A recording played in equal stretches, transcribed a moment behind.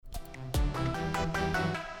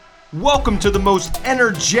Welcome to the most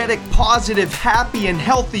energetic, positive, happy, and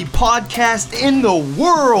healthy podcast in the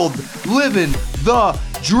world, Living the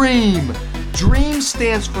Dream. DREAM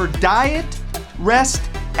stands for diet, rest,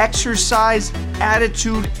 exercise,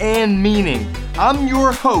 attitude, and meaning. I'm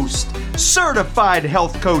your host, certified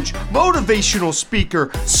health coach, motivational speaker,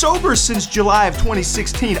 sober since July of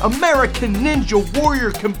 2016, American Ninja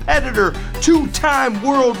Warrior competitor, two-time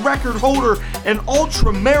world record holder, and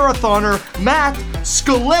ultra marathoner, Matt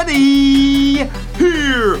Scaletti.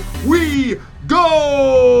 Here we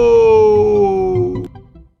go!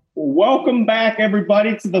 Welcome back,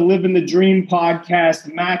 everybody, to the Living the Dream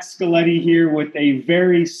podcast. Matt Scaletti here with a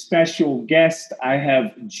very special guest. I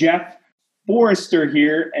have Jeff Forrester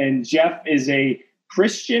here, and Jeff is a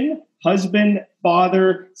Christian husband,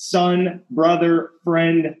 father, son, brother,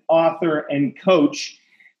 friend, author, and coach.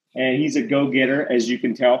 And he's a go-getter, as you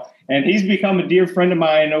can tell. And he's become a dear friend of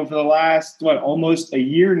mine over the last, almost a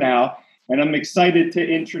year now. And I'm excited to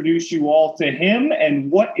introduce you all to him and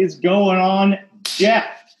what is going on, Jeff.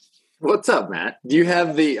 What's up, Matt? Do you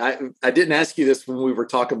have I didn't ask you this when we were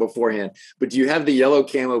talking beforehand, but do you have the yellow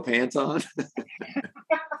camo pants on?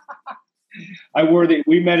 I wore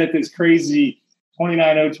we met at this crazy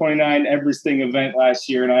 29029 Everesting event last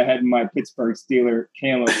year, and I had my Pittsburgh Steelers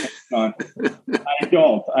camo pants on. I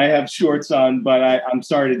don't. I have shorts on, but I'm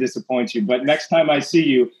sorry to disappoint you. But next time I see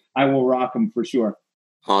you, I will rock them for sure.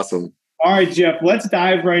 Awesome. All right, Jeff, let's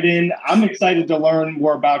dive right in. I'm excited to learn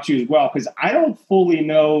more about you as well, because I don't fully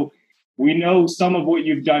know. We know some of what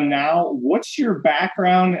you've done now. What's your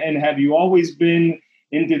background, and have you always been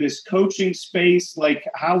into this coaching space? Like,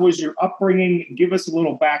 how was your upbringing? Give us a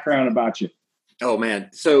little background about you. Oh, man.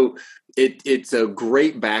 So it's a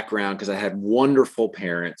great background because I had wonderful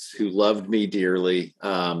parents who loved me dearly.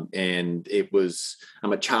 And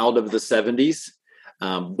I'm a child of the 70s,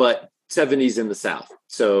 but 70s in the South.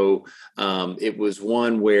 So it was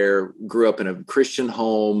one where grew up in a Christian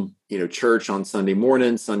home, church on Sunday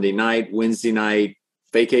morning, Sunday night, Wednesday night,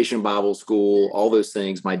 vacation Bible school, all those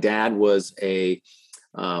things. My dad was a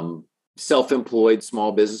self-employed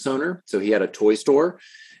small business owner. So he had a toy store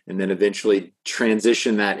and then eventually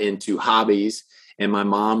transitioned that into hobbies. And my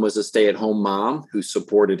mom was a stay-at-home mom who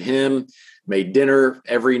supported him, made dinner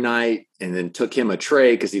every night, and then took him a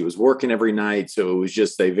tray because he was working every night. So it was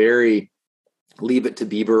just a very Leave It to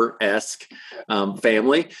Beaver-esque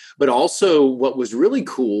family. But also what was really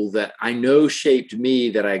cool that I know shaped me,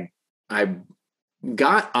 that I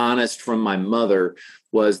got honest from my mother,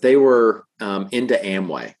 was they were into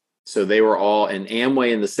Amway. So they were all, and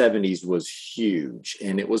Amway in the 70s was huge.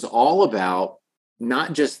 And it was all about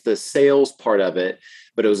not just the sales part of it,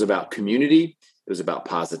 but it was about community. It was about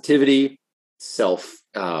positivity, self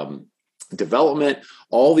development,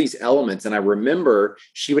 all these elements. And I remember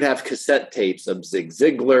she would have cassette tapes of Zig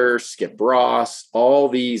Ziglar, Skip Ross, all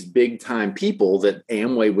these big time people that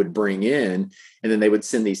Amway would bring in, and then they would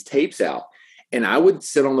send these tapes out. And I would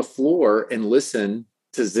sit on the floor and listen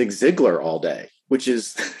to Zig Ziglar all day, which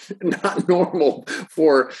is not normal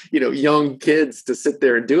for, young kids to sit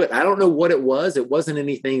there and do it. I don't know what it was. It wasn't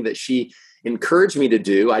anything that she encouraged me to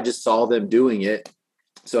do. I just saw them doing it.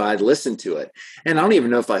 So I'd listen to it. And I don't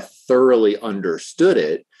even know if I thoroughly understood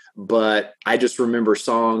it, but I just remember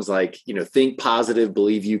songs like, think positive,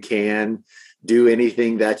 believe you can, do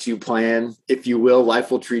anything that you plan. If you will,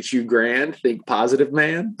 life will treat you grand. Think positive,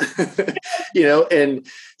 man. And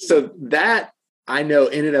so that, I know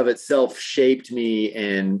in and of itself shaped me,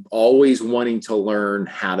 and always wanting to learn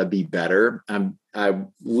how to be better. I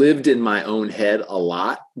lived in my own head a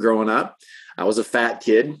lot growing up. I was a fat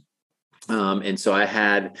kid. And so I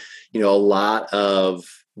had, a lot of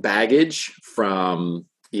baggage from,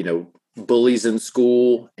 bullies in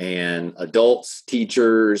school and adults,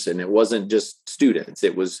 teachers, and it wasn't just students.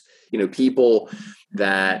 It was, people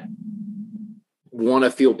that want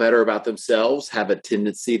to feel better about themselves, have a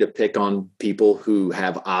tendency to pick on people who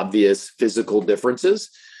have obvious physical differences,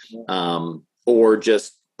 or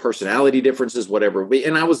just personality differences, whatever.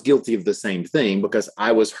 And I was guilty of the same thing because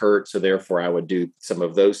I was hurt. So therefore I would do some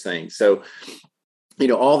of those things. So,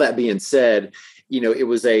 all that being said, it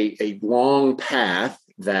was a long path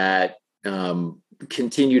that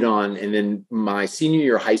continued on. And then my senior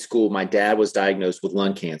year of high school, my dad was diagnosed with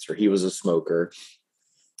lung cancer. He was a smoker.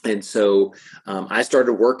 And so I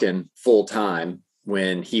started working full time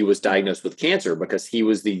when he was diagnosed with cancer because he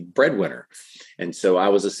was the breadwinner. And so I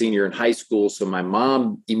was a senior in high school. So my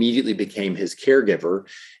mom immediately became his caregiver.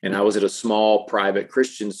 And I was at a small private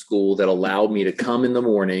Christian school that allowed me to come in the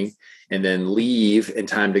morning and then leave in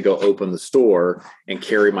time to go open the store and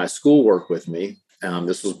carry my schoolwork with me.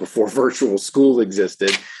 This was before virtual school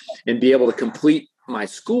existed, and be able to complete my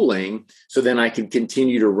schooling so then I could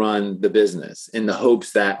continue to run the business in the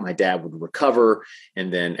hopes that my dad would recover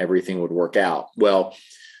and then everything would work out. Well,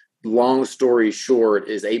 long story short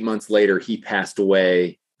is 8 months later, he passed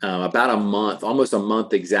away about a month, almost a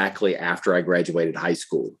month exactly after I graduated high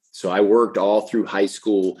school. So I worked all through high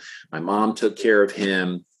school. My mom took care of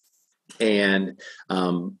him. And,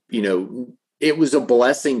 it was a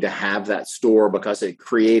blessing to have that store because it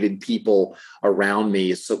created people around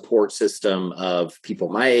me, a support system of people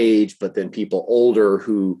my age, but then people older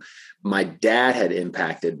who my dad had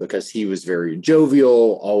impacted because he was very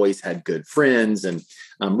jovial, always had good friends, and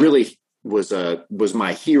really was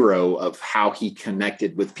my hero of how he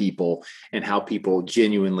connected with people and how people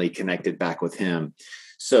genuinely connected back with him.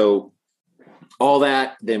 So all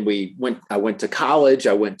that, then I went to college.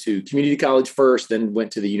 I went to community college first, then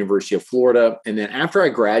went to the University of Florida. And then after I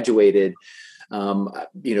graduated,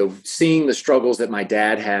 seeing the struggles that my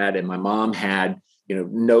dad had and my mom had,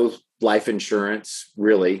 no life insurance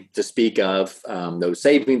really to speak of, no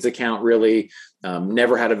savings account really,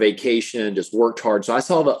 never had a vacation, just worked hard. So I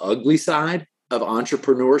saw the ugly side of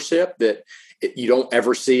entrepreneurship that you don't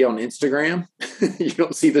ever see on Instagram. You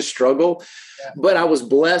don't see the struggle. Yeah. But I was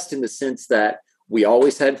blessed in the sense that we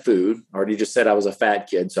always had food. I already just said I was a fat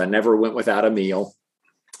kid, so I never went without a meal.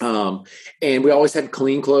 And we always had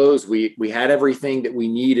clean clothes. We had everything that we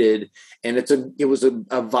needed. And it was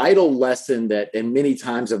a vital lesson that in many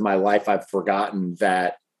times of my life, I've forgotten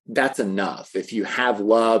that that's enough. If you have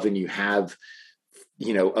love and you have,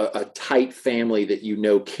 a tight family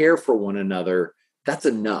that, care for one another, that's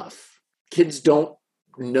enough. Kids don't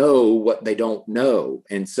know what they don't know.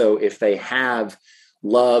 And so if they have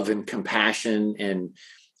love and compassion and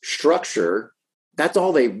structure, that's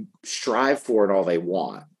all they strive for and all they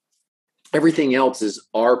want. Everything else is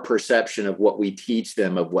our perception of what we teach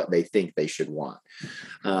them of what they think they should want.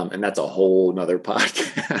 And that's a whole nother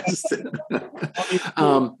podcast.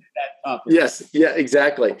 Yes. Yeah,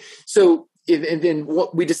 exactly. So, and then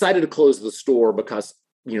we decided to close the store because,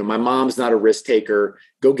 my mom's not a risk taker.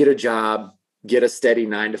 Go get a job, get a steady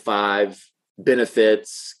 9-to-5,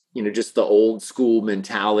 benefits, just the old school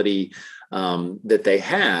mentality that they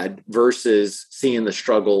had versus seeing the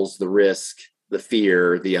struggles, the risk, the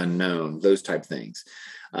fear, the unknown, those type things.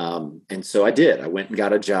 And so I did. I went and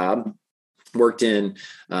got a job, worked in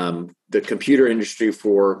the computer industry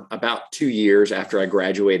for about 2 years after I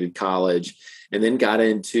graduated college, and then got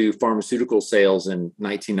into pharmaceutical sales in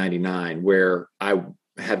 1999, where I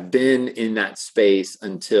have been in that space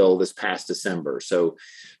until this past December. So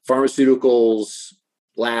pharmaceuticals,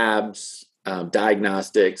 labs,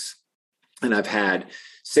 diagnostics, and I've had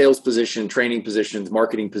sales position, training positions,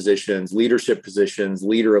 marketing positions, leadership positions,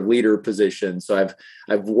 leader of leader positions. So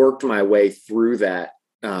I've worked my way through that.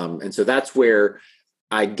 And so that's where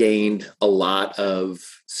I gained a lot of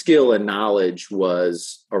skill and knowledge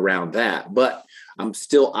was around that. But I'm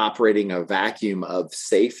still operating a vacuum of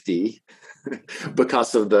safety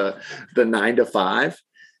because of the 9-to-5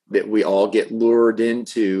 that we all get lured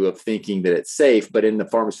into of thinking that it's safe. But in the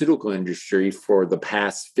pharmaceutical industry for the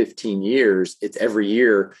past 15 years, it's every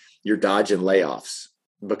year you're dodging layoffs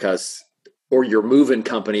or you're moving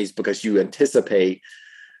companies because you anticipate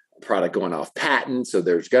product going off patent. So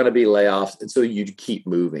there's going to be layoffs. And so you keep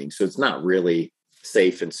moving. So it's not really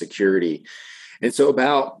safe and security. And so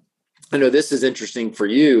I know this is interesting for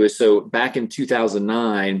you. So back in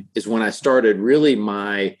 2009 is when I started really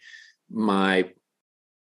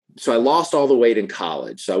so I lost all the weight in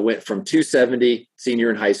college. So I went from 270 senior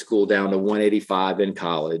in high school down to 185 in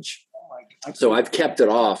college. So I've kept it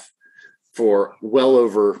off for well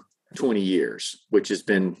over 20 years, which has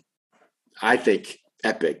been, I think,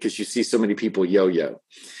 epic because you see so many people yo-yo.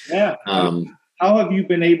 Yeah. How have you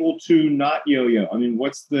been able to not yo-yo? I mean,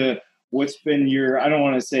 what's been your, I don't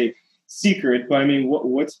want to say secret, but I mean,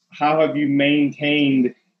 how have you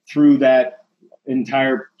maintained through that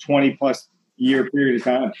entire 20 plus year period of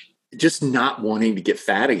time? Just not wanting to get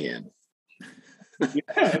fat again. Yeah.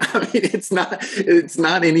 I mean, it's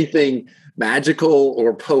not anything magical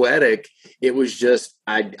or poetic. It was just,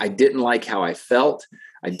 I didn't like how I felt.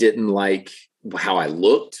 I didn't like how I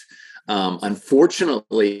looked.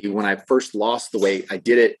 Unfortunately, when I first lost the weight, I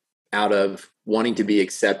did it out of wanting to be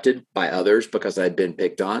accepted by others because I'd been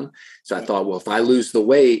picked on. So I thought, well, if I lose the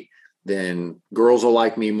weight, then girls will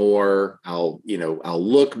like me more. I'll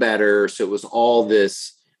look better. So it was all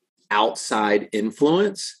this outside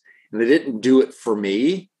influence, and they didn't do it for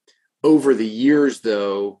me. Over the years,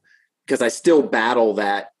 though, because I still battle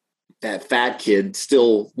that fat kid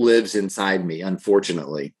still lives inside me,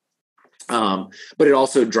 unfortunately. But it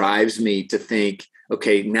also drives me to think,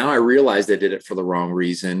 okay, now I realized I did it for the wrong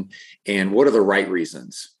reason. And what are the right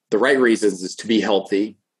reasons? The right reasons is to be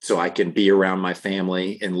healthy so I can be around my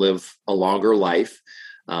family and live a longer life,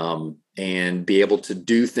 and be able to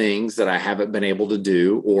do things that I haven't been able to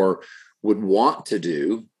do or would want to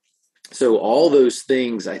do. So all those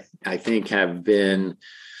things I think have been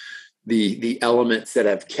the elements that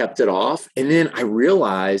have kept it off. And then I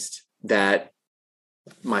realized that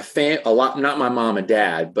not my mom and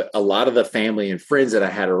dad, but a lot of the family and friends that I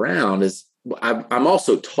had around I'm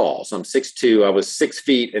also tall. So I'm 6'2". I was 6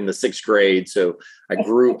 feet in the 6th grade. So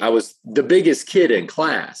I was the biggest kid in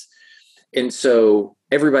class. And so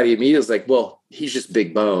everybody immediately was like, well, he's just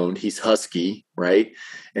big boned. He's husky, right?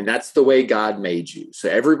 And that's the way God made you. So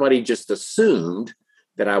everybody just assumed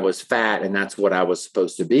that I was fat and that's what I was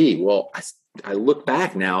supposed to be. Well, I look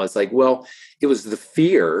back now, it's like, well, it was the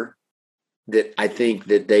fear that I think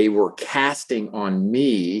that they were casting on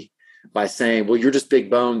me by saying, well, you're just big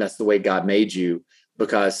boned. That's the way God made you.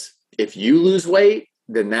 Because if you lose weight,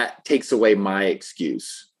 then that takes away my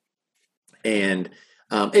excuse. And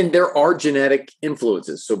there are genetic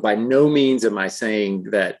influences. So by no means am I saying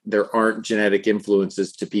that there aren't genetic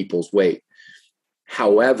influences to people's weight.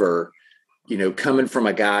 However, coming from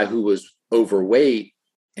a guy who was overweight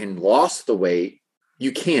and lost the weight,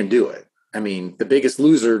 you can do it. I mean, The Biggest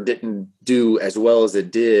Loser didn't do as well as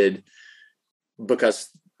it did because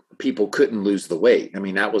people couldn't lose the weight. I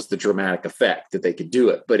mean, that was the dramatic effect that they could do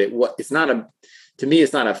it. But to me,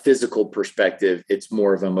 it's not a physical perspective. It's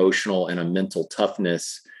more of emotional and a mental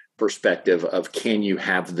toughness perspective of, can you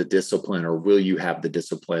have the discipline or will you have the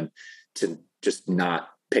discipline to just not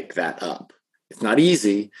pick that up? It's not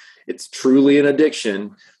easy. It's truly an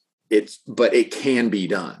addiction. But it can be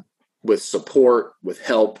done with support, with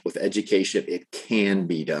help, with education. It can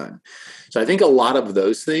be done. So I think a lot of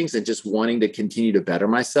those things and just wanting to continue to better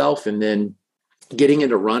myself, and then getting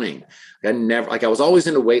into running. I was always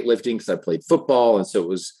into weightlifting because I played football. And so it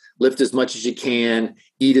was lift as much as you can,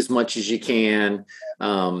 eat as much as you can.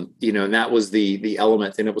 And that was the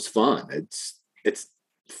element, and it was fun. It's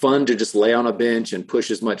fun to just lay on a bench and push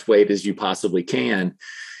as much weight as you possibly can.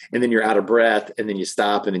 And then you're out of breath, and then you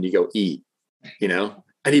stop, and then you go eat.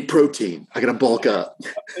 I need protein. I got to bulk up.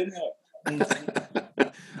 And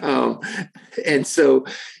so,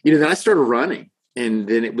 then I started running. And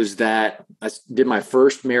then it was that I did my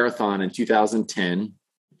first marathon in 2010.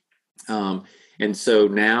 And so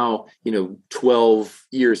now, 12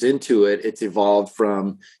 years into it, it's evolved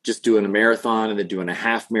from just doing a marathon and then doing a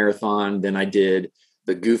half marathon. Then I did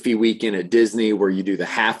the Goofy weekend at Disney, where you do the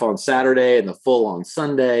half on Saturday and the full on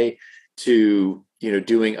Sunday, to,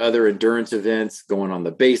 doing other endurance events, going on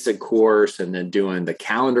the basic course, and then doing the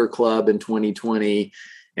Calendar Club in 2020,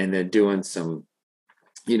 and then doing some,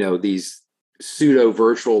 these pseudo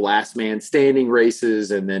virtual last man standing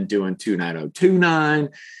races, and then doing 29029,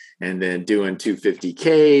 and then doing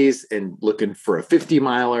 250Ks, and looking for a 50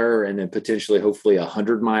 miler, and then potentially, hopefully,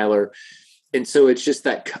 100 miler. And so it's just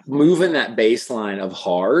that moving that baseline of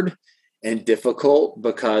hard and difficult,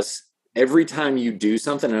 because every time you do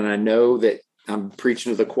something, and I know that I'm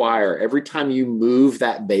preaching to the choir, every time you move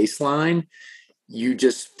that baseline, you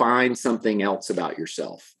just find something else about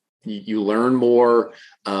yourself. You learn more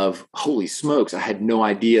of, holy smokes, I had no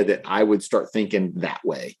idea that I would start thinking that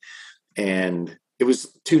way. And it was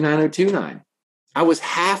 29029. I was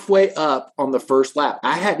halfway up on the first lap.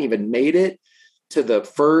 I hadn't even made it to the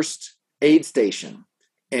first aid station,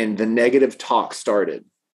 and the negative talk started.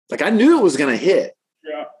 Like, I knew it was going to hit.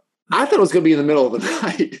 Yeah. I thought it was going to be in the middle of the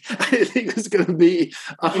night. I didn't think it was going to be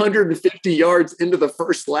 150 yards into the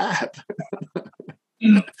first lap.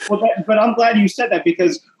 But I'm glad you said that,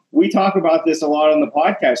 because we talk about this a lot on the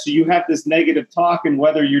podcast. So you have this negative talk, and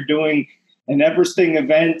whether you're doing an Everesting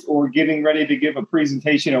event or getting ready to give a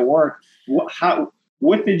presentation at work,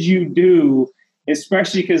 what did you do,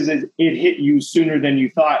 especially because it hit you sooner than you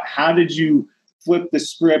thought? How did you flip the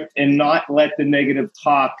script and not let the negative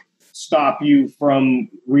talk stop you from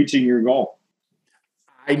reaching your goal?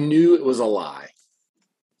 I knew it was a lie.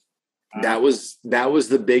 That was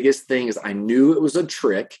the biggest thing, is I knew it was a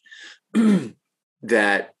trick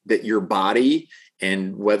that your body,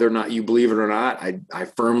 and whether or not you believe it or not, I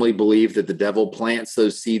firmly believe that the devil plants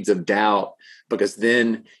those seeds of doubt, because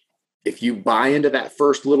then if you buy into that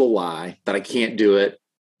first little lie that I can't do it,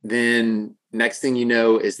 then next thing you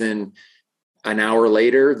know is then an hour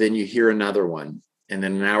later, then you hear another one, and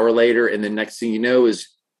then an hour later, and then next thing you know is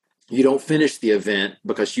you don't finish the event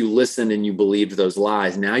because you listened and you believed those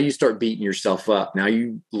lies. Now you start beating yourself up. Now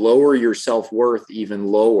you lower your self-worth even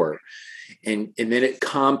lower. And then it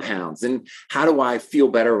compounds. And how do I feel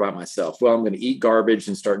better about myself? Well, I'm going to eat garbage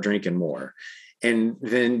and start drinking more. And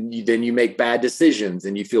then you make bad decisions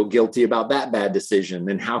and you feel guilty about that bad decision.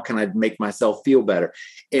 Then how can I make myself feel better?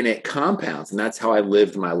 And it compounds. And that's how I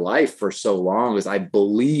lived my life for so long, is I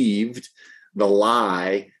believed the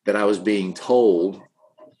lie that I was being told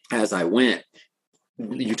as I went.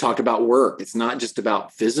 You talked about work. It's not just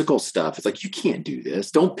about physical stuff. It's like, you can't do this.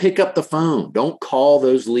 Don't pick up the phone. Don't call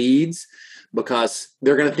those leads, because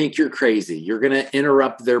they're going to think you're crazy. You're going to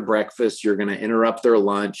interrupt their breakfast. You're going to interrupt their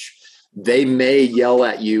lunch. They may yell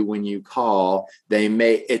at you when you call.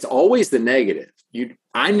 It's always the negative.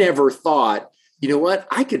 I never thought, you know what?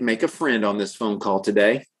 I could make a friend on this phone call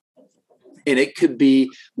today, and it could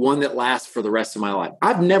be one that lasts for the rest of my life.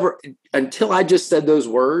 I've never, until I just said those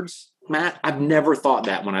words, Matt, I've never thought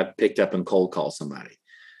that when I picked up and cold call somebody,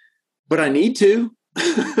 but I need to.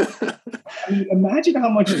 I mean, imagine how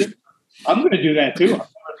much different. I'm going to do that too. I've never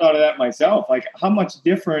thought of that myself. Like how much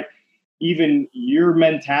different even your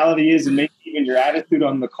mentality is, and maybe even your attitude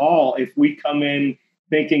on the call, if we come in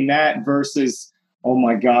thinking that versus, oh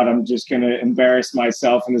my God, I'm just going to embarrass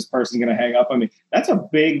myself and this person's going to hang up on me. That's a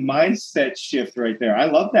big mindset shift right there. I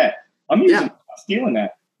love that. I'm stealing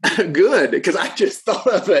that. Good, because I just thought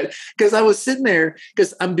of it, because I was sitting there,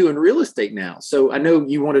 because I'm doing real estate now. So I know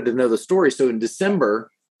you wanted to know the story. So in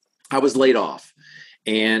December, I was laid off,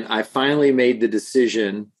 and I finally made the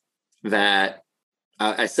decision that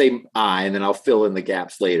I say and then I'll fill in the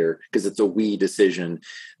gaps later, because it's a we decision,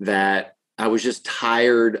 that I was just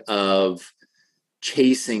tired of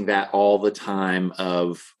chasing that all the time,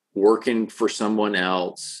 of working for someone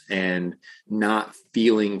else and not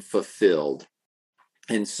feeling fulfilled.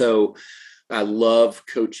 And so I love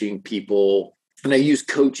coaching people, and I use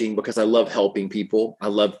coaching because I love helping people. I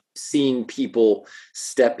love seeing people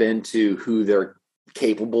step into who they're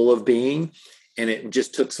capable of being. And it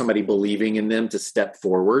just took somebody believing in them to step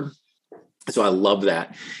forward. So I love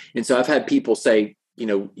that. And so I've had people say, you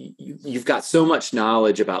know, you've got so much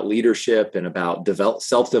knowledge about leadership and about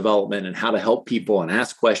self-development and how to help people and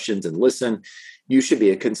ask questions and listen. You should be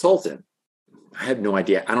a consultant. I had no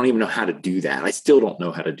idea. I don't even know how to do that. I still don't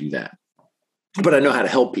know how to do that, but I know how to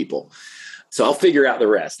help people. So I'll figure out the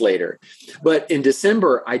rest later. But in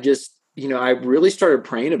December, I really started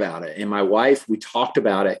praying about it. And my wife, we talked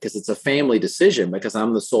about it, because it's a family decision, because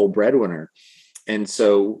I'm the sole breadwinner. And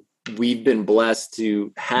so we've been blessed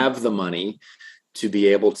to have the money to be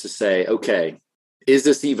able to say, okay, is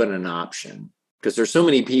this even an option? Because there's so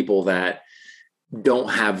many people that don't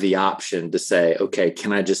have the option to say, okay,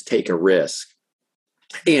 can I just take a risk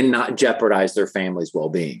and not jeopardize their family's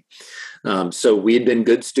well-being? So we had been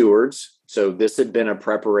good stewards. So this had been a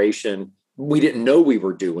preparation we didn't know we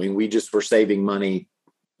were doing. We just were saving money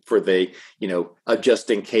for the, a just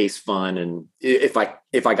in case fund. And if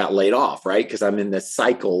I got laid off, right? Because I'm in this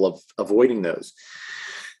cycle of avoiding those.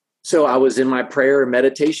 So I was in my prayer and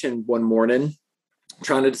meditation one morning,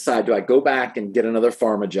 trying to decide, do I go back and get another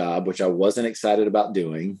pharma job, which I wasn't excited about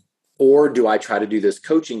doing, or do I try to do this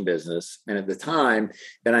coaching business? And at the time,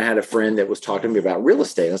 then I had a friend that was talking to me about real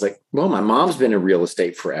estate. I was like, well, my mom's been in real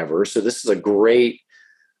estate forever, so this is a great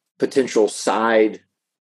potential side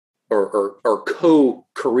or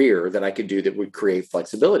co-career that I could do that would create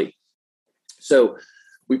flexibility. So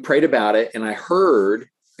we prayed about it, and I heard,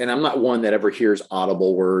 and I'm not one that ever hears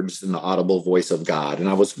audible words and the audible voice of God. And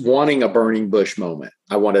I was wanting a burning bush moment.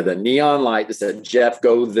 I wanted a neon light that said, Jeff,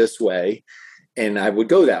 go this way. And I would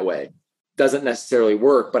go that way. Doesn't necessarily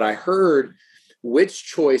work, but I heard, which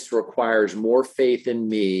choice requires more faith in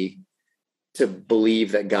me to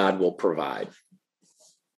believe that God will provide?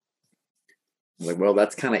 I'm like, well,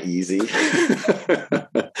 that's kind of easy.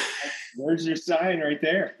 There's your sign right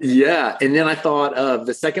there. Yeah. And then I thought of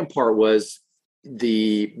the second part was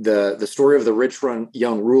the story of the rich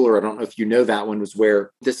young ruler. I don't know if you know that one, was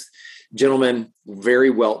where this gentleman, very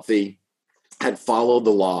wealthy, had followed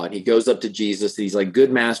the law, and he goes up to Jesus and he's like,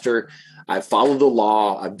 good master, I've followed the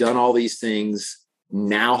law. I've done all these things.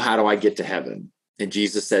 Now, how do I get to heaven? And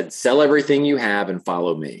Jesus said, sell everything you have and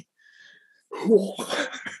follow me.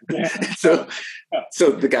 Yeah.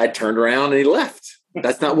 So the guy turned around and he left.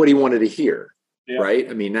 That's not what he wanted to hear. Yeah. Right.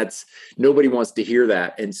 I mean, nobody wants to hear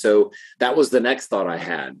that. And so that was the next thought I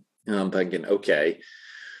had. And I'm thinking, okay,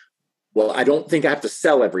 well, I don't think I have to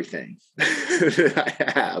sell everything that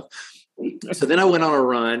I have. So then I went on a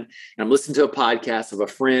run, and I'm listening to a podcast of a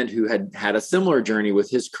friend who had a similar journey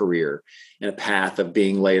with his career and a path of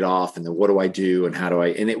being laid off. And then what do I do? And how do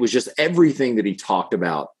and it was just everything that he talked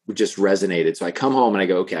about just resonated. So I come home and I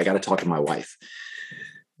go, okay, I got to talk to my wife.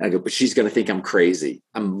 I go, but she's going to think I'm crazy.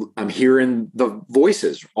 I'm hearing the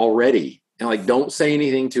voices already. And like, don't say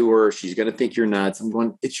anything to her. She's going to think you're nuts. I'm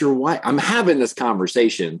going, it's your wife. I'm having this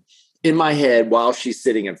conversation. in my head while she's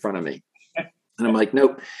sitting in front of me. And I'm like,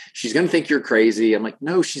 nope, she's going to think you're crazy. I'm like,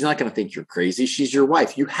 no, she's not going to think you're crazy. She's your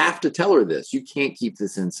wife. You have to tell her this. You can't keep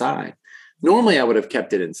this inside. Normally, I would have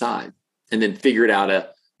kept it inside and then figured out a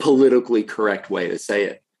politically correct way to say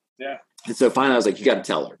it. Yeah. And so finally, I was like, you got to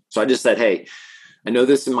tell her. So I just said, hey, I know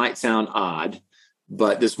this might sound odd,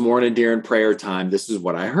 but this morning during prayer time, this is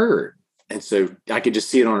what I heard. And so I could just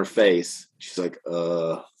see it on her face. She's like,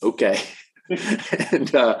 okay.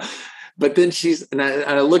 And but then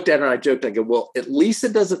I looked at her and I joked, I go, well, at least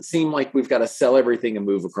it doesn't seem like we've got to sell everything and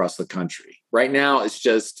move across the country. Right now, it's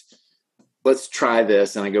just, let's try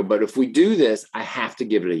this. And I go, but if we do this, I have to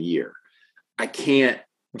give it a year. I can't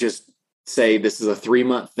just say this is a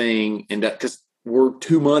 3-month thing. And because we're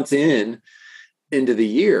 2 months into the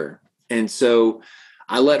year. And so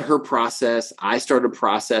I let her process. I started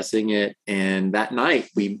processing it. And that night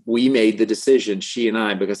we made the decision, she and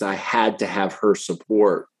I, because I had to have her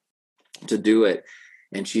support to do it.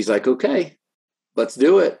 And she's like, okay, let's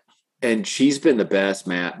do it. And she's been the best,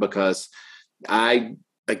 Matt, because I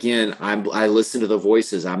listen to the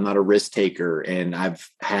voices. I'm not a risk taker. And I've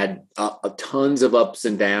had tons of ups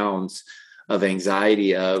and downs of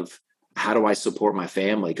anxiety of how do I support my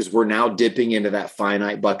family? Because we're now dipping into that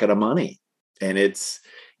finite bucket of money. And it's,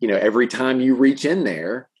 every time you reach in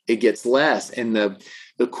there, it gets less. And the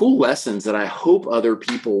cool lessons that I hope other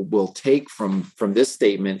people will take from this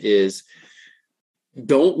statement is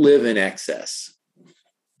don't live in excess.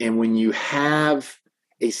 And when you have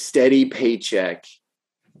a steady paycheck,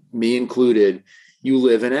 me included, you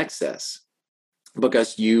live in excess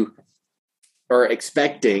because you are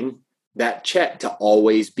expecting that check to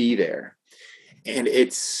always be there. And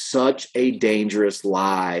it's such a dangerous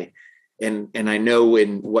lie. And I know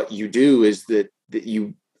in what you do is that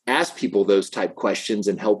you ask people those type questions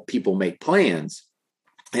and help people make plans.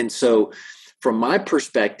 And so from my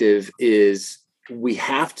perspective is we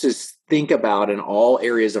have to think about in all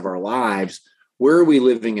areas of our lives, where are we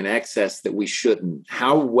living in excess that we shouldn't?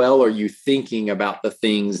 How well are you thinking about the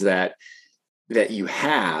things that you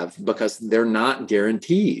have, because they're not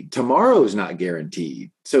guaranteed. Tomorrow is not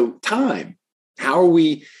guaranteed. So time, how are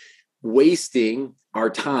we wasting our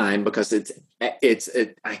time? Because I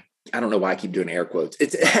don't know why I keep doing air quotes.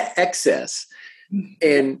 It's excess.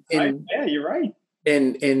 And yeah, you're right.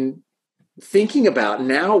 And thinking about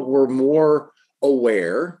now we're more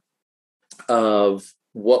aware of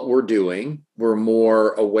what we're doing. We're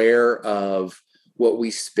more aware of what we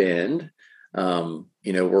spend.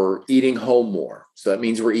 We're eating home more. So that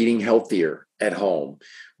means we're eating healthier at home.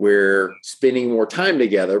 We're spending more time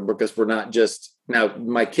together because we're not just, now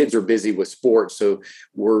my kids are busy with sports, so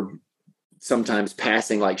we're sometimes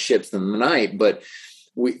passing like ships in the night, but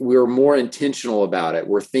we're more intentional about it.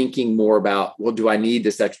 We're thinking more about, well, do I need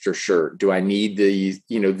this extra shirt? Do I need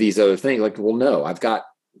these other things? Like, well, no, I've got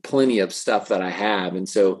plenty of stuff that I have. And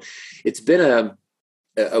so it's been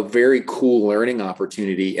a very cool learning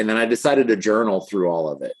opportunity. And then I decided to journal through all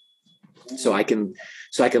of it. So I can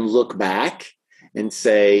look back and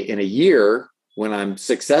say in a year when I'm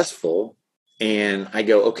successful and I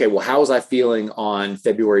go, okay, well, how was I feeling on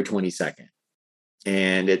February 22nd?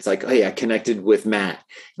 And it's like, hey, I connected with Matt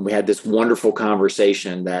and we had this wonderful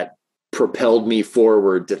conversation that propelled me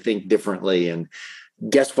forward to think differently. And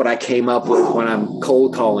guess what I came up with when I'm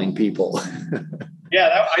cold calling people?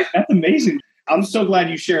 Yeah, that's amazing. I'm so glad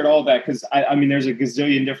you shared all that because I mean, there's a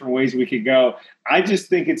gazillion different ways we could go. I just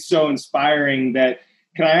think it's so inspiring that.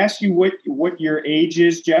 Can I ask you what your age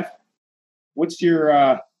is, Jeff? What's your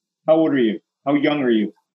how old are you? How young are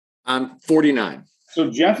you? I'm 49. So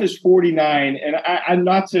Jeff is 49, and I'm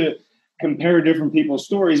not to compare different people's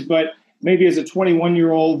stories, but maybe as a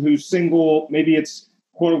 21-year-old who's single, maybe it's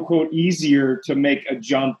quote unquote easier to make a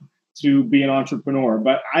jump to be an entrepreneur.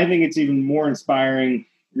 But I think it's even more inspiring.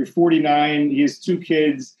 You're 49, he has 2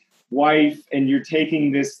 kids, wife, and you're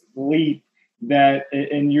taking this leap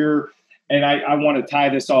and I want to tie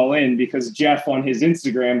this all in because Jeff on his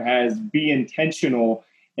Instagram has be intentional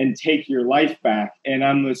and take your life back. And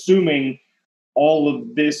I'm assuming all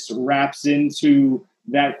of this wraps into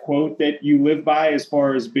that quote that you live by as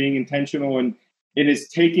far as being intentional and it is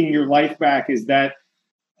taking your life back. Is that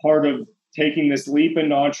part of taking this leap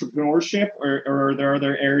into entrepreneurship or are there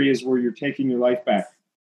other areas where you're taking your life back?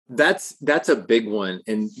 That's a big one.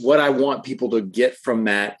 And what I want people to get from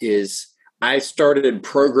that is I started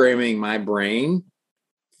programming my brain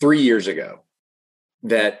 3 years ago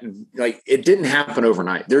that like it didn't happen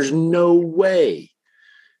overnight. There's no way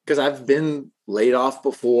because I've been laid off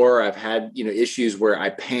before. I've had, issues where I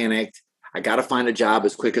panicked. I got to find a job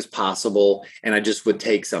as quick as possible. And I just would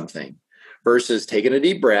take something versus taking a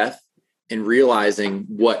deep breath and realizing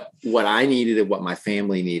what I needed and what my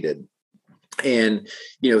family needed. And,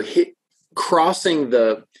 crossing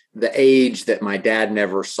the age that my dad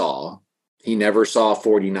never saw. He never saw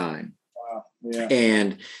 49. Wow. Yeah.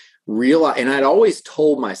 And I'd always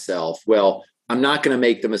told myself, well, I'm not going to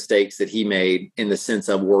make the mistakes that he made in the sense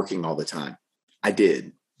of working all the time. I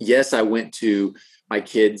did. Yes, I went to my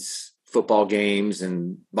kids' football games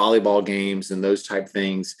and volleyball games and those type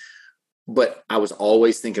things, but I was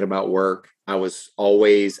always thinking about work. I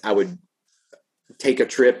would take a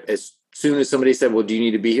trip as soon as somebody said, well, do you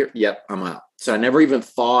need to be here? Yep, I'm out. So I never even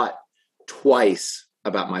thought twice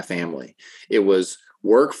about my family. It was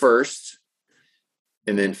work first,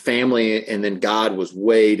 and then family, and then God was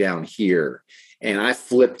way down here. And I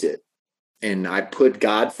flipped it, and I put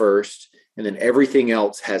God first, and then everything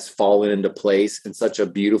else has fallen into place in such a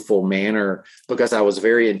beautiful manner because I was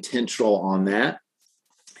very intentional on that.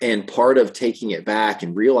 And part of taking it back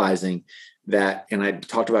and realizing that, and I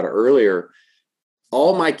talked about it earlier,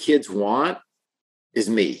 all my kids want is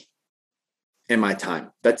me and my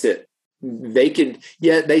time. That's it. They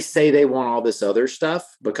say they want all this other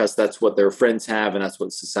stuff because that's what their friends have and that's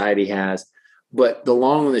what society has. But the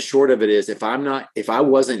long and the short of it is, if I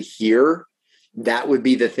wasn't here, that would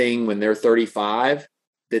be the thing when they're 35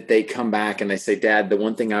 that they come back and they say, Dad, the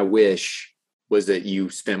one thing I wish was that you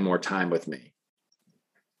spent more time with me.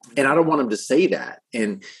 And I don't want them to say that.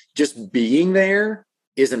 And just being there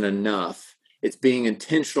isn't enough. It's being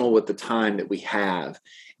intentional with the time that we have.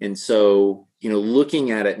 And so,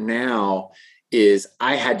 looking at it now is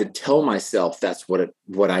I had to tell myself that's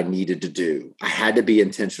what I needed to do. I had to be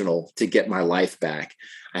intentional to get my life back.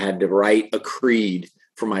 I had to write a creed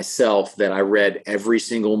for myself that I read every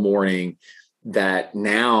single morning, that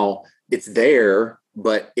now it's there,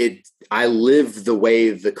 but I live the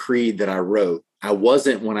way the creed that I wrote. I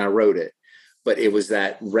wasn't when I wrote it, but it was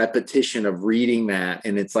that repetition of reading that.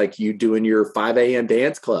 And it's like you doing your 5 a.m.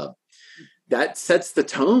 dance club. That sets the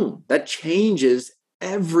tone. That changes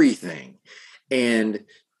everything. And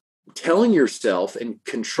telling yourself and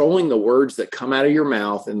controlling the words that come out of your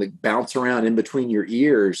mouth and that bounce around in between your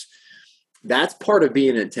ears, that's part of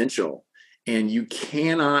being intentional. And you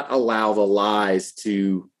cannot allow the lies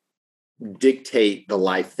to dictate the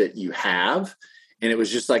life that you have. And it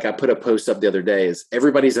was just like I put a post up the other day, is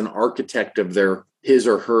everybody's an architect of his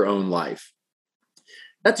or her own life.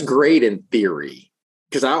 That's great in theory,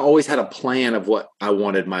 because I always had a plan of what I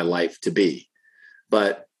wanted my life to be,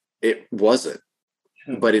 but it wasn't.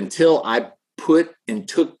 But until I put and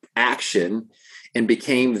took action and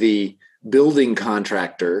became the building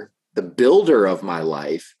contractor, the builder of my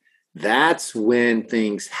life, that's when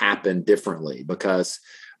things happen differently. Because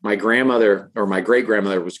my grandmother, or my great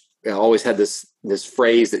grandmother, always had this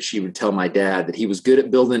phrase that she would tell my dad, that he was good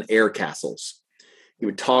at building air castles. He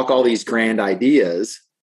would talk all these grand ideas,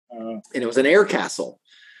 and it was an air castle.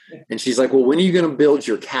 And she's like, well, when are you going to build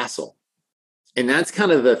your castle? And that's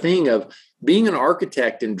kind of the thing of being an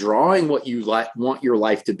architect and drawing what you want your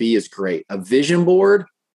life to be is great. A vision board,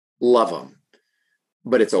 love them.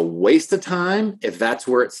 But it's a waste of time if that's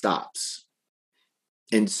where it stops.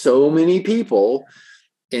 And so many people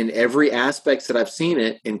in every aspect that I've seen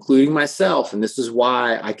it, including myself, and this is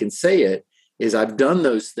why I can say it, is I've done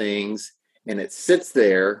those things and it sits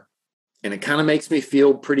there and it kind of makes me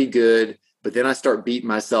feel pretty good. But then I start beating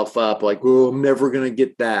myself up like, oh, I'm never going to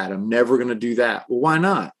get that. I'm never going to do that. Well, why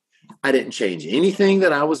not? I didn't change anything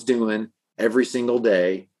that I was doing every single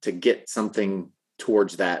day to get something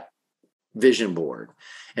towards that vision board.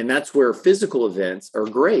 And that's where physical events are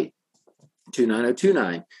great.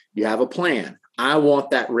 29029, you have a plan. I want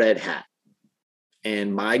that red hat.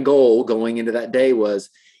 And my goal going into that day was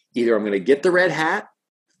either I'm going to get the red hat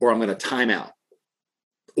or I'm going to time out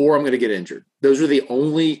or I'm going to get injured. Those are the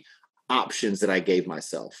only options that I gave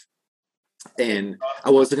myself. And I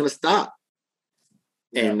wasn't going to stop.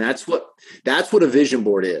 And that's what a vision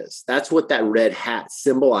board is. That's what that red hat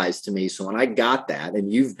symbolized to me. So when I got that,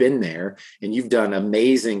 and you've been there and you've done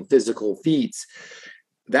amazing physical feats,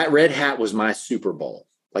 that red hat was my Super Bowl.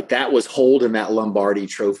 Like that was holding that Lombardi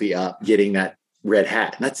trophy up, getting that red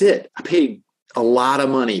hat. And that's it. I paid a lot of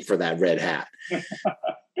money for that red hat.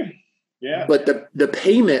 Yeah. But the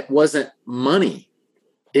payment wasn't money.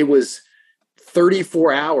 It was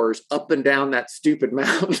 34 hours up and down that stupid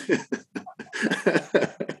mountain.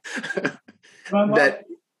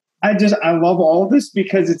 I love all this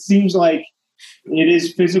because it seems like it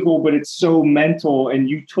is physical, but it's so mental. And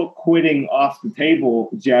you took quitting off the table,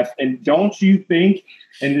 Jeff. And don't you think,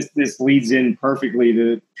 and this leads in perfectly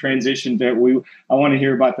to transition that I want to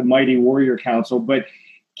hear about the Mighty Warrior Council, but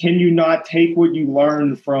can you not take what you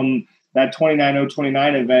learned from that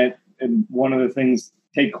 29029 event and one of the things,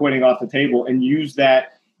 take quitting off the table and use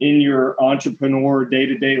that in your entrepreneur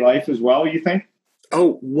day-to-day life as well, you think?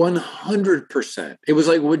 Oh, 100%. It was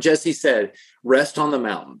like what Jesse said, rest on the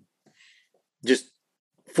mountain. Just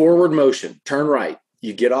forward motion, turn right.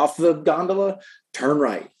 You get off the gondola, turn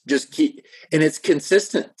right. Just keep, and it's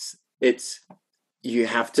consistent. You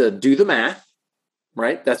have to do the math,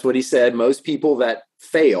 right? That's what he said. Most people that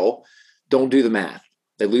fail don't do the math.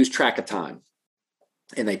 They lose track of time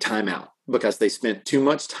and they time out because they spent too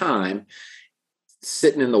much time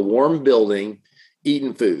sitting in the warm building,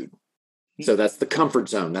 eating food. So that's the comfort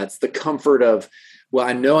zone. That's the comfort of, well,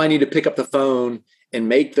 I know I need to pick up the phone and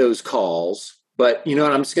make those calls, but you know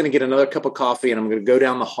what? I'm just going to get another cup of coffee and I'm going to go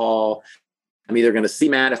down the hall. I'm either going to see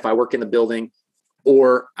Matt if I work in the building,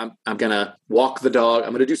 or I'm going to walk the dog.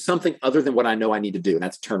 I'm going to do something other than what I know I need to do. And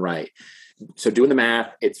that's turn right. So doing the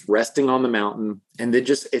math, it's resting on the mountain. And then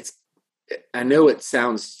I know it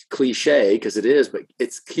sounds cliche because it is, but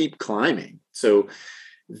it's keep climbing. So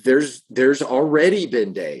there's already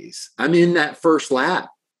been days I'm in that first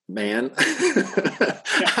lap, man. I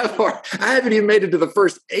haven't even made it to the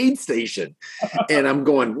first aid station. And I'm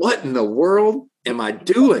going, what in the world am I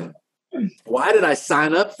doing? Why did I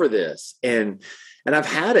sign up for this? And I've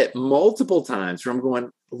had it multiple times where I'm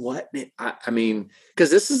going, what? I mean,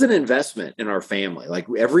 because this is an investment in our family. Like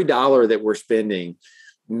every dollar that we're spending,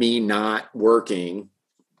 me not working,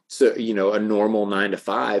 so, you know, a normal 9 to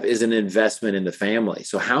 5 is an investment in the family.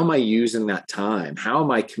 So how am I using that time? How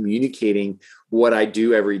am I communicating what I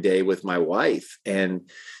do every day with my wife? And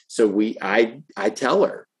so I tell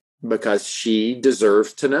her because she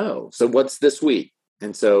deserves to know. So what's this week?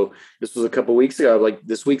 And so this was a couple of weeks ago. I'm like,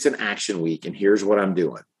 this week's an action week and here's what I'm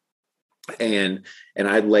doing. And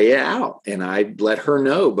I'd lay it out and I'd let her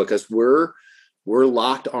know, because we're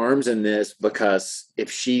locked arms in this, because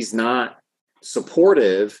if she's not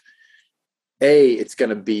supportive, it's going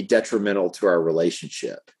to be detrimental to our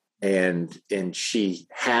relationship. And she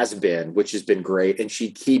has been, which has been great. And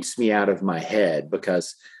she keeps me out of my head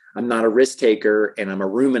because I'm not a risk taker and I'm a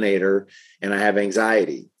ruminator and I have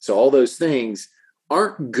anxiety. So all those things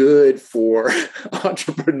aren't good for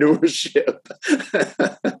entrepreneurship.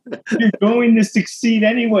 You're going to succeed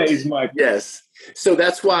anyways, Mike. Yes. So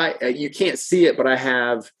that's why you can't see it, but I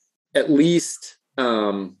have at least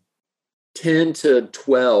 10 to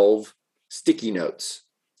 12 sticky notes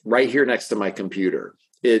right here next to my computer.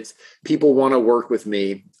 It's people want to work with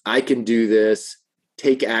me. I can do this.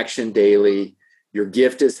 Take action daily. Your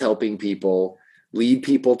gift is helping people. Lead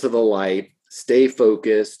people to the light. Stay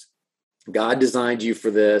focused. God designed you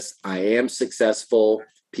for this. I am successful.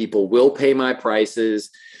 People will pay my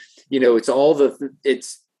prices. You know, it's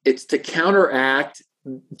to counteract.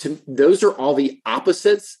 Those are all the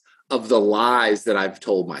opposites of the lies that I've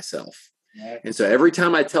told myself. And so every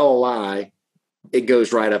time I tell a lie, it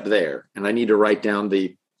goes right up there. And I need to write down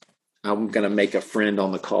I'm going to make a friend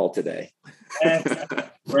on the call today.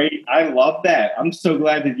 Great. I love that. I'm so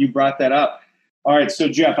glad that you brought that up. All right. So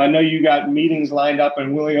Jeff, I know you got meetings lined up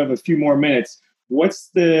and we only have a few more minutes.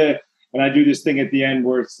 And I do this thing at the end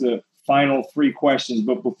where it's the final 3 questions,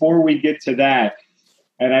 but before we get to that,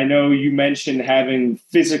 and I know you mentioned having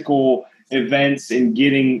physical events and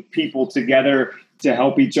getting people together to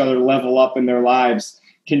help each other level up in their lives.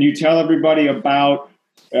 Can you tell everybody about,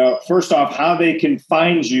 first off, how they can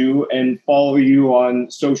find you and follow you on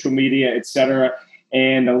social media, et cetera,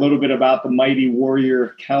 and a little bit about the Mighty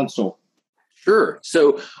Warrior Council? Sure.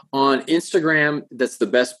 So on Instagram, that's the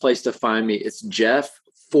best place to find me. It's Jeff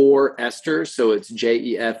 4 Esther. So it's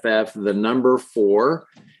JEFF, the number 4,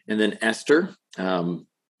 and then Esther.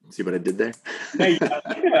 See what I did there? Yeah,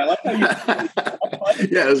 I like how you.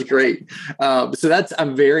 Yeah, it was great. So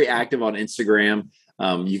I'm very active on Instagram.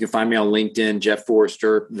 You can find me on LinkedIn, Jeff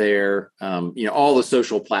Forrester there. All the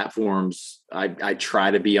social platforms I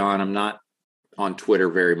try to be on. I'm not on Twitter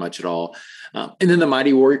very much at all. And then the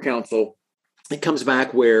Mighty Warrior Council, it comes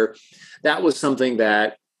back where that was something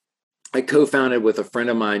that I co-founded with a friend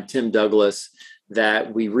of mine, Tim Douglas,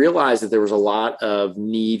 that we realized that there was a lot of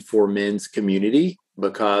need for men's community,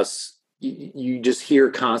 because you just hear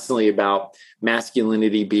constantly about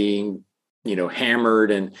masculinity being,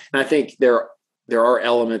 hammered. And I think there are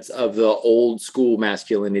elements of the old school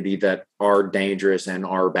masculinity that are dangerous and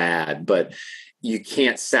are bad, but you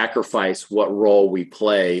can't sacrifice what role we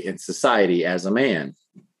play in society as a man.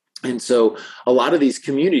 And so a lot of these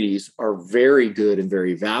communities are very good and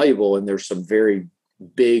very valuable. And there's some very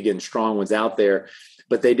big and strong ones out there,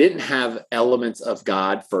 but they didn't have elements of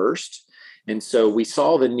God first. And so we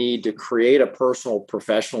saw the need to create a personal,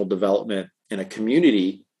 professional development in a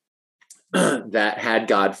community that had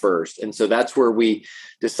God first. And so that's where we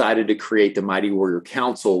decided to create the Mighty Warrior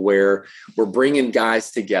Council, where we're bringing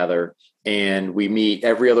guys together, and we meet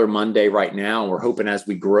every other Monday right now. And we're hoping as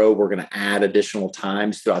we grow, we're going to add additional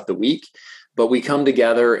times throughout the week. But we come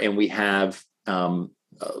together and we have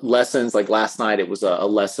lessons. Like last night, it was a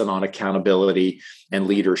lesson on accountability and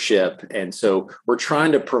leadership. And so we're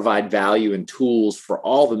trying to provide value and tools for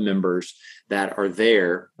all the members that are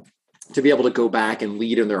there to be able to go back and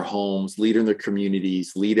lead in their homes, lead in their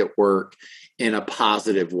communities, lead at work in a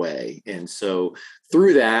positive way. And so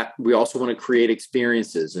through that, we also want to create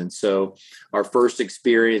experiences. And so our first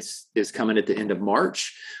experience is coming at the end of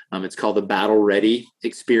March. It's called the Battle Ready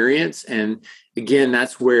Experience. And again,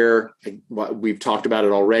 that's where we've talked about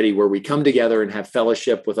it already, where we come together and have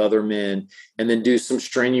fellowship with other men and then do some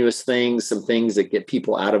strenuous things, some things that get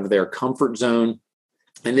people out of their comfort zone,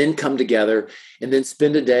 and then come together and then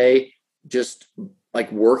spend a day just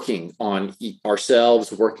like working on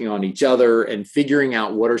ourselves, working on each other, and figuring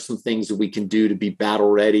out what are some things that we can do to be battle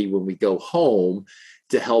ready when we go home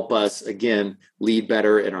to help us, again, lead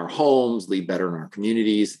better in our homes, lead better in our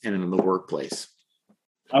communities, and in the workplace.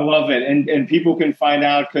 I love it. And people can find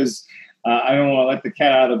out, because I don't want to let the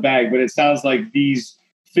cat out of the bag, but it sounds like these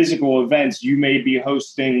physical events, you may be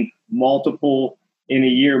hosting multiple in a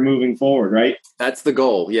year moving forward, right? That's the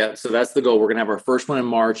goal. Yeah. So that's the goal. We're going to have our first one in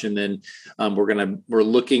March, and then we're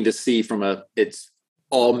looking to see it's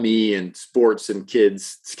all me and sports and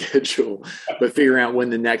kids schedule, but figuring out when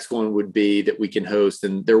the next one would be that we can host.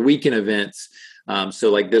 And they're weekend events. So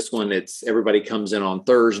like this one, it's everybody comes in on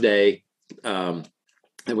Thursday, and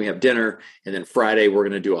we have dinner, and then Friday we're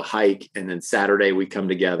going to do a hike, and then Saturday we come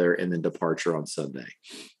together, and then departure on Sunday.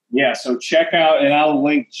 Yeah, so check out, and I'll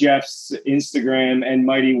link Jeff's Instagram and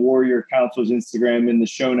Mighty Warrior Council's Instagram in the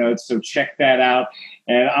show notes. So check that out.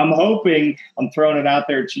 And I'm throwing it out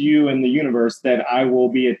there to you and the universe, that I will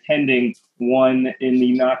be attending one in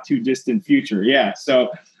the not too distant future. Yeah,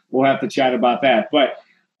 so we'll have to chat about that. But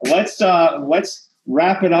let's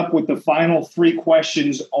wrap it up with the final three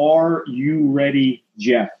questions. Are you ready,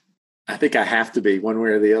 Jeff? I think I have to be, one way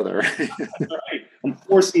or the other. Right. I'm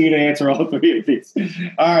forcing you to answer all three of these.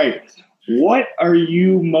 All right. What are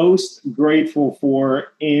you most grateful for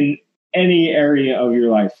in any area of your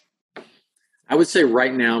life? I would say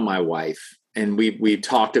right now, my wife, and we've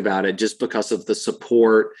talked about it, just because of the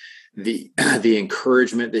support, the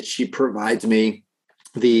encouragement that she provides me,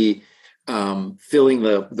 the filling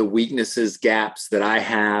the weaknesses, gaps that I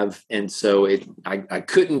have. And so I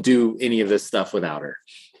couldn't do any of this stuff without her.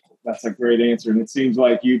 That's a great answer. And it seems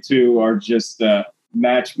like you two are just a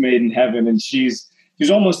match made in heaven. And she's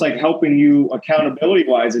almost like helping you accountability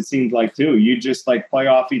wise, it seems like too. You just like play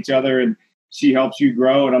off each other, and she helps you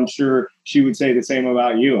grow. And I'm sure she would say the same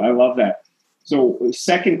about you. I love that. So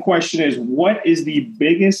second question is, what is the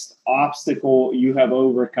biggest obstacle you have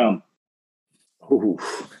overcome?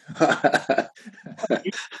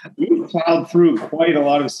 You've plowed through quite a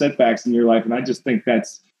lot of setbacks in your life. And I just think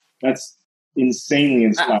that's insanely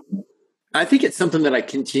inspiring. I think it's something that I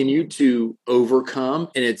continue to overcome,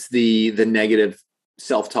 and it's the negative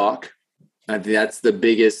self-talk. I think that's the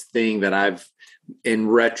biggest thing that I've, in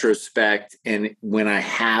retrospect, and when I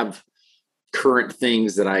have current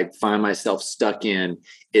things that I find myself stuck in,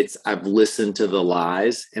 I've listened to the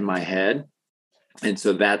lies in my head. And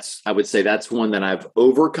so I would say that's one that I've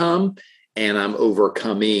overcome, and I'm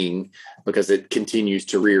overcoming, because it continues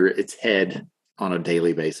to rear its head on a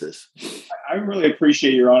daily basis. I really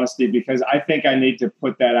appreciate your honesty, because I think I need to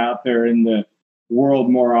put that out there in the world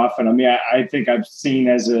more often. I mean, I think I'm seen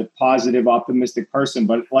as a positive, optimistic person,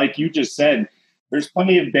 but like you just said, there's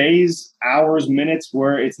plenty of days, hours, minutes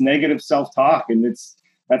where it's negative self-talk, and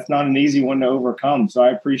that's not an easy one to overcome. So I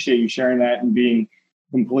appreciate you sharing that and being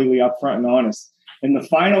completely upfront and honest. And the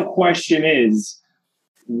final question is,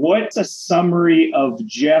 what's a summary of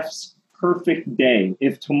Jeff's perfect day?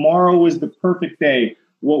 If tomorrow was the perfect day,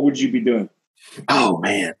 what would you be doing? Oh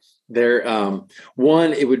man,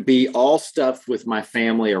 one, it would be all stuff with my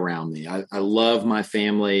family around me. I love my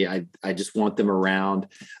family. I just want them around.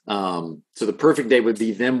 So the perfect day would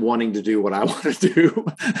be them wanting to do what I want to do.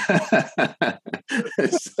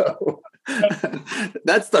 So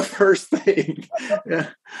that's the first thing.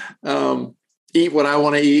 Eat what I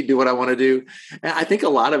want to eat, do what I want to do. And I think a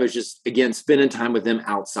lot of it's just, again, spending time with them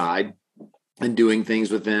outside and doing things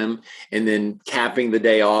with them, and then capping the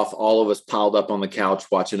day off, all of us piled up on the couch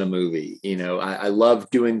watching a movie. You know, I love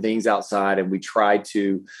doing things outside, and we try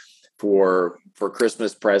to, for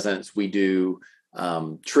Christmas presents, we do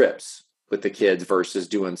trips with the kids versus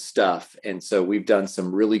doing stuff. And so we've done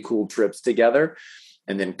some really cool trips together.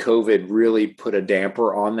 And then COVID really put a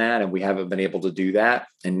damper on that, and we haven't been able to do that.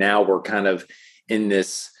 And now we're kind of in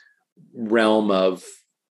this realm of,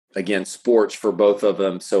 again, sports for both of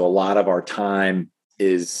them. So a lot of our time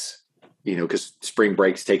is, because spring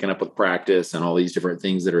break's taken up with practice and all these different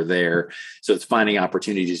things that are there. So it's finding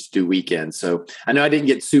opportunities to do weekends. So I know I didn't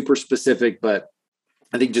get super specific, but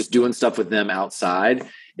I think just doing stuff with them outside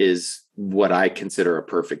is what I consider a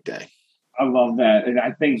perfect day. I love that. And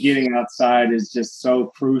I think getting outside is just so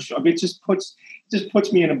crucial. I mean, it just puts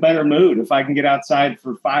me in a better mood if I can get outside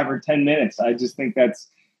for 5 or 10 minutes. I just think that's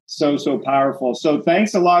so powerful. So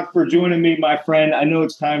thanks a lot for joining me, my friend. I know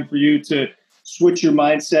it's time for you to switch your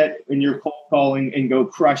mindset in your cold calling and go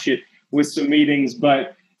crush it with some meetings,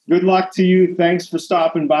 but good luck to you. Thanks for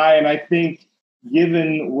stopping by. And I think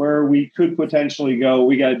given where we could potentially go,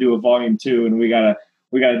 we got to do a volume 2, and we got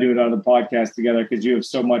to do it on the podcast together, because you have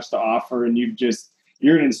so much to offer, and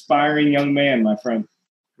you're an inspiring young man, my friend.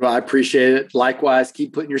 Well, I appreciate it. Likewise,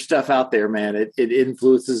 keep putting your stuff out there, man. It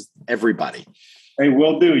influences everybody. Hey,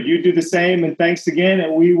 will do. You do the same. And thanks again.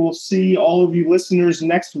 And we will see all of you listeners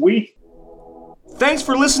next week. Thanks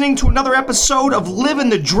for listening to another episode of Living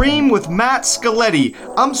the Dream with Matt Scaletti.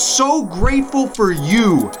 I'm so grateful for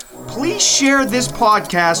you. Please share this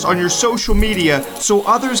podcast on your social media so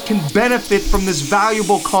others can benefit from this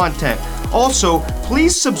valuable content. Also,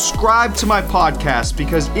 please subscribe to my podcast,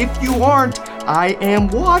 because if you aren't, I am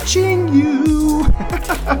watching you.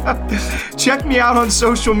 Check me out on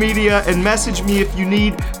social media and message me if you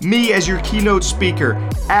need me as your keynote speaker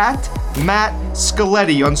at Matt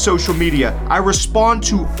Scaletti on social media. I respond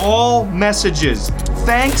to all messages.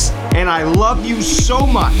 Thanks, and I love you so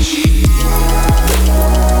much.